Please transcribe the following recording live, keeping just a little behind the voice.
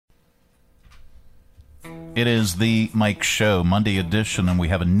It is the Mike Show, Monday edition, and we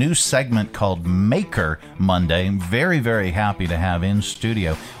have a new segment called Maker Monday. I'm very, very happy to have in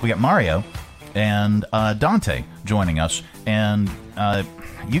studio. We got Mario and Dante joining us, and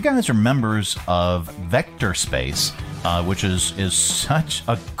you guys are members of Vector Space, which is such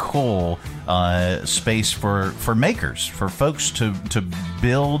a cool space for makers, for folks to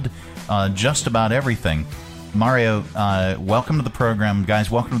build just about everything. Mario, welcome to the program.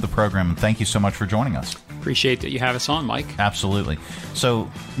 Guys, welcome to the program, and thank you so much for joining us. Appreciate that you have us on, Mike. Absolutely.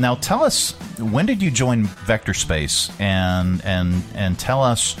 So now tell us, when did you join Vector Space, and tell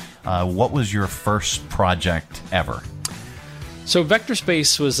us what was your first project ever? So Vector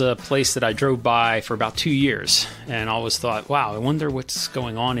Space was a place that I drove by for about 2 years, and I always thought, wow, I wonder what's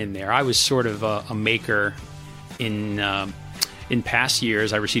going on in there. I was sort of a maker in past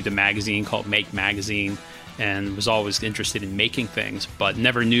years. I received a magazine called Make Magazine, and was always interested in making things, but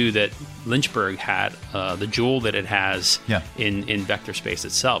never knew that Lynchburg had the jewel that it has in Vector Space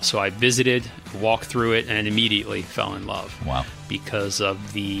itself. So I visited, walked through it, and immediately fell in love. Wow. Because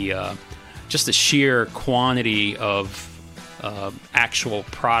of the just the sheer quantity of actual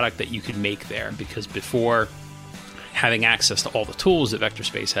product that you could make there. Because before having access to all the tools that Vector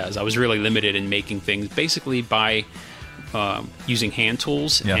Space has, I was really limited in making things basically by using hand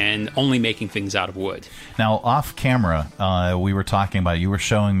tools and only making things out of wood. Now, off camera, we were talking about, you were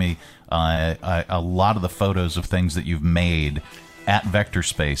showing me a lot of the photos of things that you've made at Vector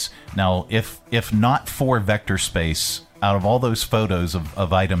Space. Now, if not for Vector Space, out of all those photos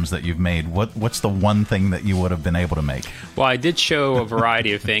of items that you've made, what's the one thing that you would have been able to make? Well, I did show a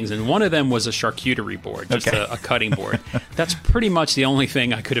variety of things, and one of them was a charcuterie board, just a cutting board. That's pretty much the only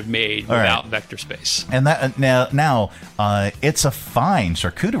thing I could have made without Vector Space. And that now it's a fine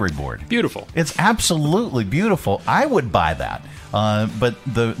charcuterie board. Beautiful. It's absolutely beautiful. I would buy that. But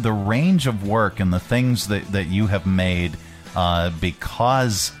the range of work and the things that you have made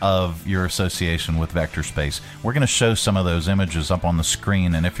because of your association with Vector Space. We're going to show some of those images up on the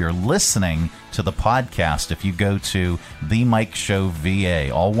screen, and if you're listening to the podcast, if you go to The Mike Show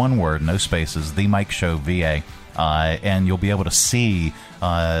VA, all one word, no spaces, The Mike Show VA, and you'll be able to see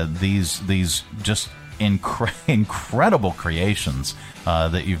these just incredible creations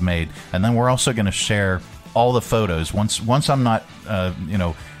that you've made. And then we're also going to share all the photos. Once I'm not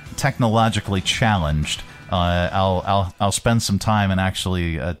technologically challenged, I'll spend some time and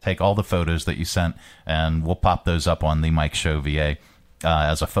actually take all the photos that you sent, and we'll pop those up on the Mike Show VA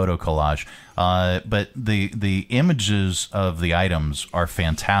as a photo collage. But the images of the items are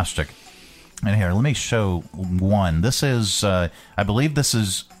fantastic. And here, let me show one. This is, I believe, this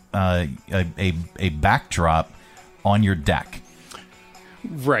is a backdrop on your deck.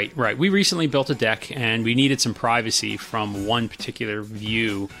 Right. We recently built a deck, and we needed some privacy from one particular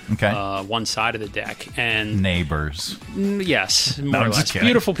view, one side of the deck. And neighbors. Yes, more or less.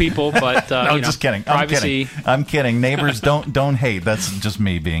 Beautiful people, but no, just kidding. Privacy. I'm kidding. Neighbors, don't hate. That's just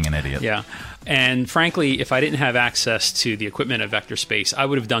me being an idiot. Yeah. And frankly, if I didn't have access to the equipment at Vector Space, I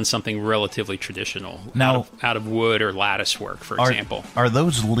would have done something relatively traditional, out of wood or lattice work, for example. Are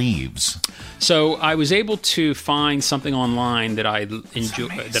those leaves? So I was able to find something online that I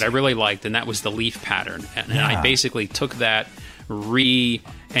that I really liked, and that was the leaf pattern. And I basically took that,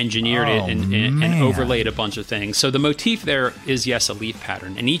 re-engineered it, and overlaid a bunch of things. So the motif there is, yes, a leaf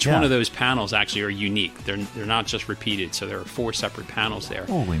pattern, and each one of those panels actually are unique. They're not just repeated, so there are 4 separate panels there.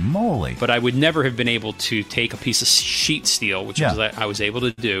 Holy moly. But I would never have been able to take a piece of sheet steel, which I was able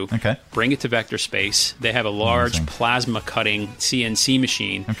to do, bring it to Vector Space. They have a large plasma cutting CNC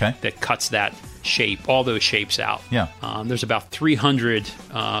machine that cuts that shape, all those shapes out. There's about 300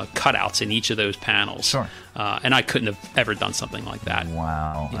 cutouts in each of those panels. And I couldn't have ever done something like that.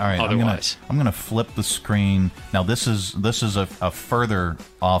 Wow. All right. Otherwise, I'm gonna flip the screen. Now this is a further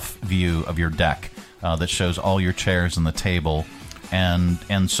off view of your deck that shows all your chairs and the table,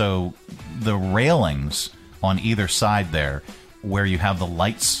 and so the railings on either side there, where you have the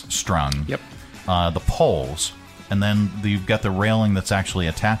lights strung. The poles. And then you've got the railing that's actually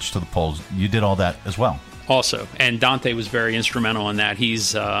attached to the poles. You did all that as well. Also, and Dante was very instrumental in that.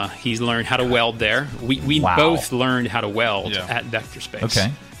 He's learned how to weld there. We both learned how to weld at Vector Space.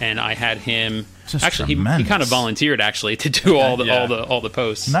 And I had him he kind of volunteered actually to do all the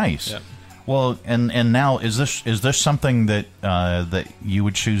posts. Nice. Well, and now is this something that that you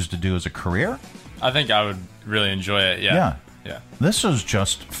would choose to do as a career? I think I would really enjoy it. Yeah. This is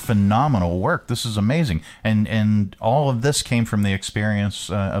just phenomenal work. This is amazing, and all of this came from the experience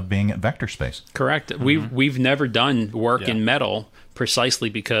of being at Vector Space. Correct. We've never done work in metal precisely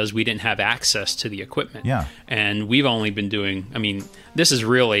because we didn't have access to the equipment. Yeah. And we've only been doing, I mean, this is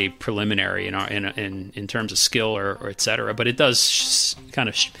really preliminary in terms of skill or et cetera, but it does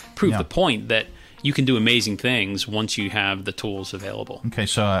prove the point that you can do amazing things once you have the tools available. Okay,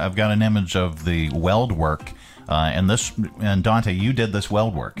 so I've got an image of the weld work, and Dante, you did this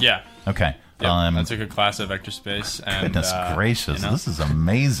weld work. Yeah. Okay. Yep. I took a class at VectorSpace. And, goodness gracious, this is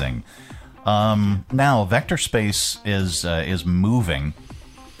amazing. Now, VectorSpace is moving,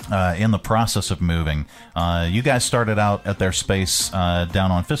 in the process of moving. You guys started out at their space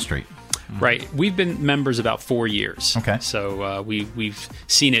down on Fifth Street. Right. We've been members about 4 years. Okay. So we've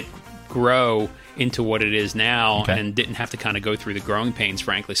seen it grow into what it is now, and didn't have to kind of go through the growing pains,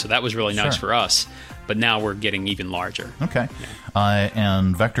 frankly. So that was really nice for us. But now we're getting even larger. Okay.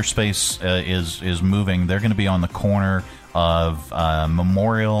 And VectorSpace is moving. They're going to be on the corner of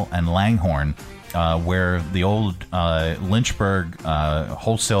Memorial and Langhorne, where the old Lynchburg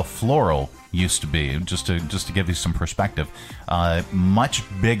Wholesale Floral used to be. Just to give you some perspective, much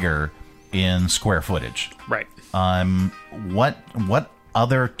bigger in square footage. Right. What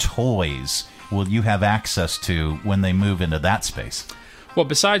other toys will you have access to when they move into that space? Well,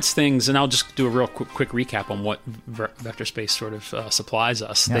 besides things, and I'll just do a real quick recap on what VectorSpace sort of supplies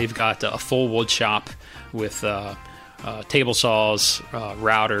us. Yeah. They've got a full wood shop with table saws,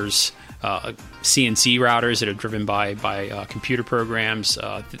 routers, CNC routers that are driven by computer programs,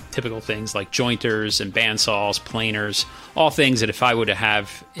 typical things like jointers and bandsaws, planers, all things that if I were to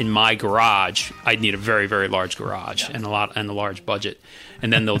have in my garage, I'd need a very, very large garage and a large budget.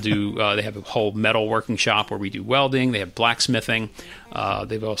 And then they'll do. They have a whole metal working shop where we do welding. They have blacksmithing.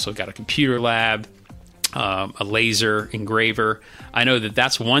 They've also got a computer lab, a laser engraver. I know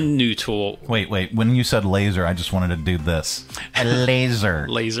that's one new tool. Wait. When you said laser, I just wanted to do this. A laser.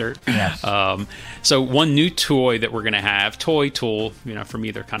 Laser. Yes. So one new toy that we're going to have, toy tool, for me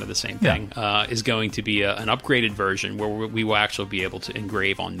they're kind of the same thing, is going to be an upgraded version where we will actually be able to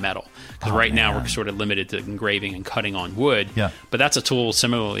engrave on metal. Because now we're sort of limited to engraving and cutting on wood. Yeah. But that's a tool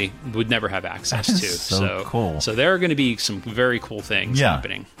similarly would never have access to. So cool. So there are going to be some very cool things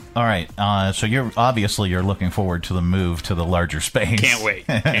happening. All right. So you're looking forward to the move to the larger space. Can't wait.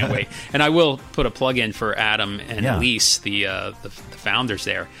 And I will put a plug in for Adam and Elise, the founders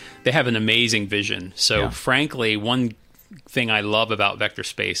there. They have an amazing vision. So frankly, one thing I love about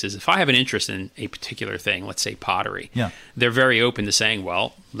VectorSpace is if I have an interest in a particular thing, let's say pottery, they're very open to saying,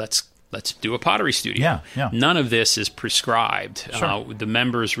 well, let's do a pottery studio. Yeah. None of this is prescribed. Sure. The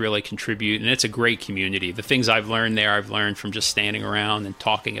members really contribute, and it's a great community. The things I've learned there, I've learned from just standing around and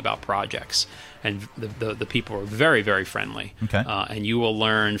talking about projects. And the people are very, very friendly. Okay. And you will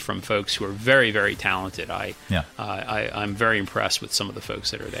learn from folks who are very, very talented. I'm very impressed with some of the folks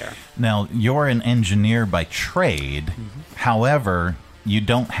that are there. Now, you're an engineer by trade. Mm-hmm. However, you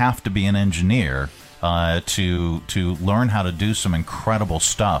don't have to be an engineer to learn how to do some incredible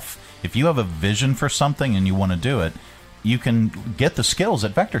stuff. If you have a vision for something and you want to do it, you can get the skills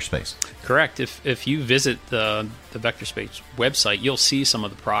at VectorSpace. Correct. If you visit the VectorSpace website, you'll see some of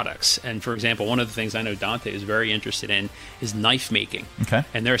the products. And for example, one of the things I know Dante is very interested in is knife making. Okay.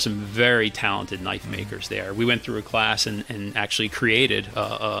 And there are some very talented knife makers there. We went through a class and actually created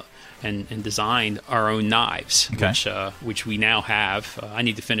and designed our own knives, which we now have. I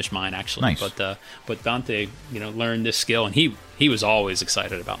need to finish mine actually. Nice. But Dante, learned this skill, and he was always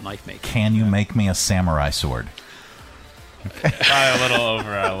excited about knife making. Can you make me a samurai sword? Probably a little over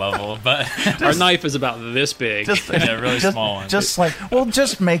our level, but our knife is about this big. Really small one.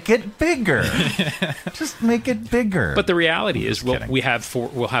 Just make it bigger. Just make it bigger. But the reality is, we'll have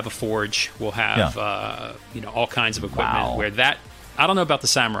a forge. We'll have all kinds of equipment where that. I don't know about the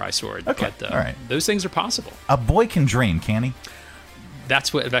samurai sword, but all right. Those things are possible. A boy can dream, can he?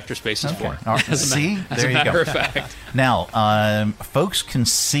 That's what VectorSpace is for. Right. See, there you go. As a matter of fact. Now, folks can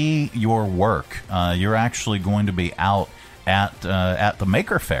see your work. You're actually going to be out at the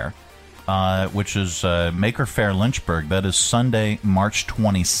Maker Faire, which is Maker Faire Lynchburg. That is Sunday, March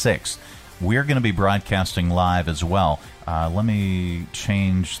 26th. We're going to be broadcasting live as well. Let me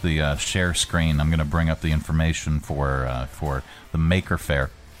change the share screen. I'm going to bring up the information for the Maker Faire.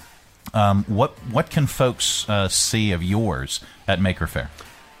 What can folks see of yours at Maker Faire?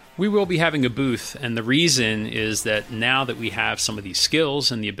 We will be having a booth, and the reason is that now that we have some of these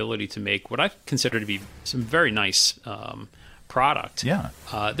skills and the ability to make what I consider to be some very nice product,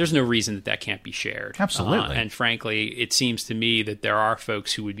 there's no reason that can't be shared. Absolutely. And frankly, it seems to me that there are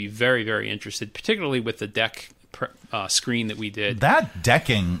folks who would be very, very interested, particularly with the deck screen that we did. That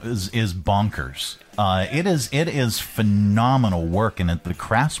decking is bonkers. It is phenomenal work, and the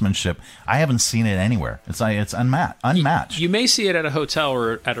craftsmanship, I haven't seen it anywhere. It's unmatched. You may see it at a hotel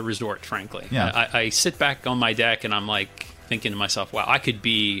or at a resort, frankly. Yeah. I sit back on my deck and I'm like thinking to myself, wow, I could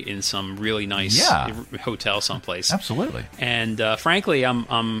be in some really nice hotel someplace. Absolutely. And frankly,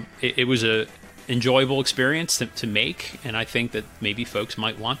 it was a enjoyable experience to make, and I think that maybe folks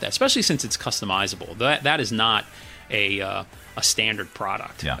might want that, especially since it's customizable. That is not a standard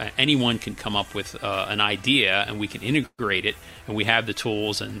product. Yeah. Anyone can come up with an idea, and we can integrate it, and we have the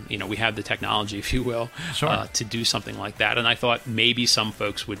tools, and we have the technology, if you will, Sure. to do something like that. And I thought maybe some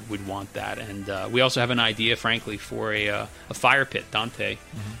folks would want that. And we also have an idea, frankly, for a fire pit. Dante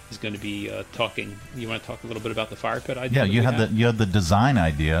is going to be talking. You want to talk a little bit about the fire pit idea? Yeah, you had the design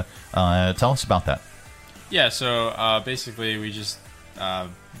idea. Tell us about that. Yeah, so basically we just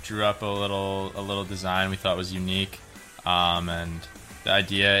drew up a little design we thought was unique, and the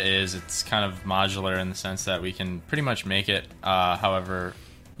idea is it's kind of modular in the sense that we can pretty much make it however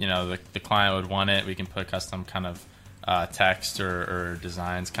the client would want it. We can put custom kind of text or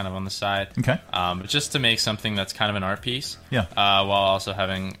designs kind of on the side. Okay. But just to make something that's kind of an art piece, Yeah. While also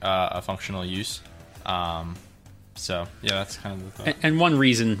having a functional use. So yeah, that's kind of the thought. And one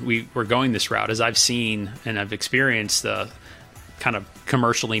reason we're going this route is I've seen and I've experienced kind of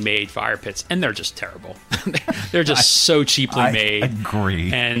commercially made fire pits, and they're just terrible. They're just so cheaply made. I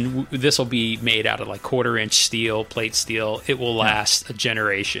agree. And this will be made out of like 1/4-inch steel, plate steel. It will last a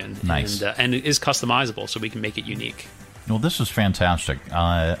generation. Nice. And it is customizable, so we can make it unique. Well, this is fantastic.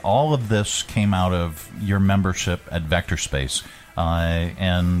 All of this came out of your membership at Vector Space.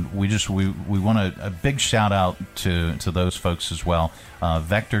 And we want a big shout out to those folks as well,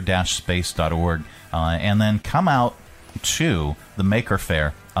 vector-space.org, and then come out to the Maker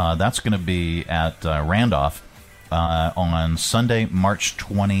Faire. That's going to be at Randolph on Sunday, March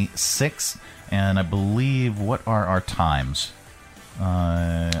 26th, and I believe, what are our times?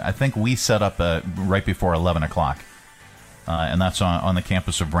 I think we set up right before 11 o'clock, and that's on the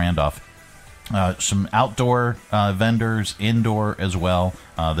campus of Randolph. Some outdoor vendors, indoor as well.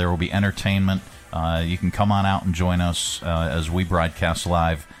 There will be entertainment. You can come on out and join us as we broadcast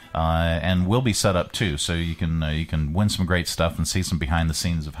live, and we'll be set up too, so you can win some great stuff and see some behind the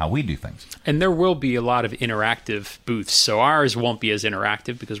scenes of how we do things. And there will be a lot of interactive booths. So ours won't be as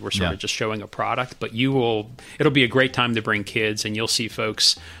interactive because we're sort of just showing a product, but it'll be a great time to bring kids, and you'll see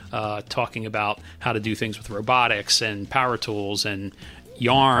folks talking about how to do things with robotics and power tools and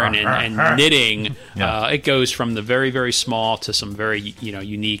yarn and knitting. It goes from the very, very small to some very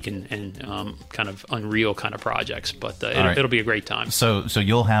unique and kind of unreal kind of projects. But it'll be a great time. So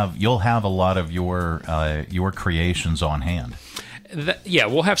you'll have a lot of your creations on hand.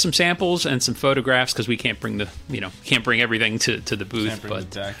 We'll have some samples and some photographs because we can't bring everything to the booth. Can't bring the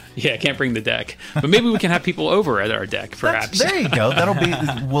deck. Yeah, can't bring the deck. But maybe we can have people over at our deck, perhaps. There you go. That'll be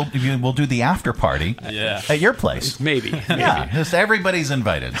we'll do the after party at your place. Maybe. Yeah, just everybody's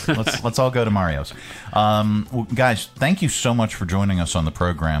invited. Let's all go to Mario's. Guys, thank you so much for joining us on the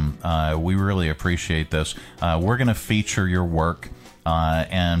program. We really appreciate this. We're going to feature your work.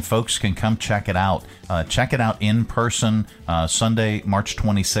 And folks can come check it out. Check it out in person Sunday, March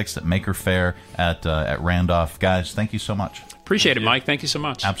 26th at Maker Faire at Randolph. Guys, thank you so much. Appreciate it, Mike. Thank you so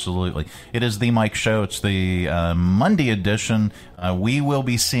much. Absolutely. It is the Mike Show. It's the Monday edition. We will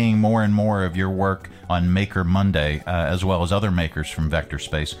be seeing more and more of your work on Maker Monday, as well as other makers from Vector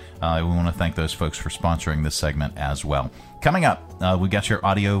Space. We want to thank those folks for sponsoring this segment as well. Coming up, we got your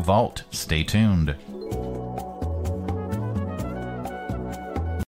Audio Vault. Stay tuned.